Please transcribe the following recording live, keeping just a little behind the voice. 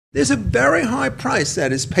There's a very high price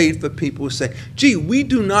that is paid for people who say, gee, we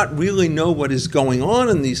do not really know what is going on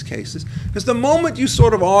in these cases, because the moment you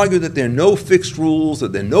sort of argue that there are no fixed rules or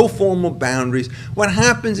there are no formal boundaries, what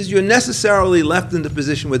happens is you're necessarily left in the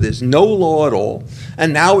position where there's no law at all,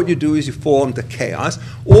 and now what you do is you fall into chaos,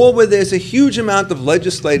 or where there's a huge amount of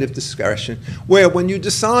legislative discretion, where when you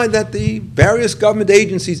decide that the various government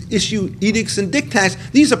agencies issue edicts and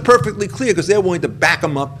diktats, these are perfectly clear because they're willing to back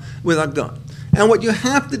them up with a gun. And what you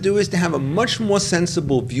have to do is to have a much more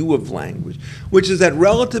sensible view of language, which is that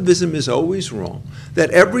relativism is always wrong, that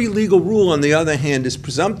every legal rule, on the other hand, is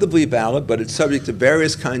presumptively valid, but it's subject to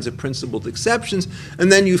various kinds of principled exceptions, and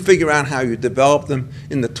then you figure out how you develop them.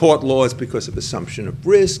 In the tort laws, because of assumption of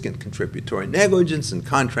risk and contributory negligence, and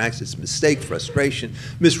contracts, it's mistake, frustration,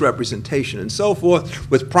 misrepresentation, and so forth.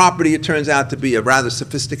 With property, it turns out to be a rather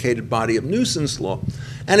sophisticated body of nuisance law.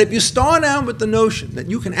 And if you start out with the notion that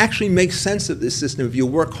you can actually make sense of this system, if you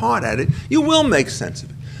work hard at it, you will make sense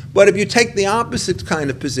of it. But if you take the opposite kind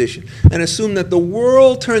of position and assume that the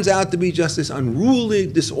world turns out to be just this unruly,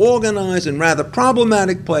 disorganized, and rather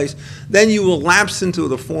problematic place, then you will lapse into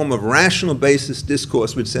the form of rational basis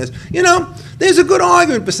discourse, which says, you know, there's a good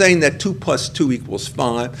argument for saying that 2 + 2 =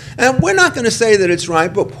 5, and we're not going to say that it's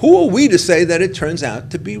right, but who are we to say that it turns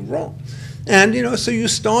out to be wrong? And, you know, so you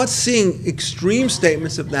start seeing extreme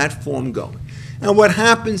statements of that form going. And what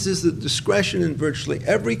happens is that discretion in virtually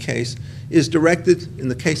every case is directed, in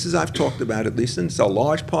the cases I've talked about at least, and it's a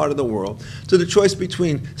large part of the world, to the choice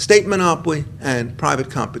between state monopoly and private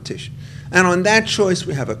competition. And on that choice,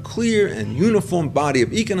 we have a clear and uniform body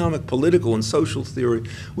of economic, political, and social theory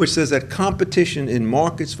which says that competition in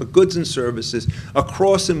markets for goods and services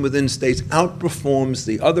across and within states outperforms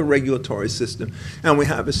the other regulatory system. And we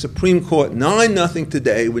have a Supreme Court 9-0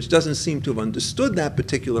 today, which doesn't seem to have understood that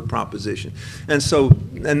particular proposition, and so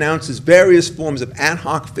announces various forms of ad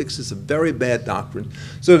hoc fixes of very bad doctrine,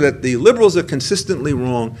 so that the liberals are consistently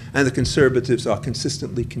wrong and the conservatives are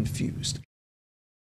consistently confused.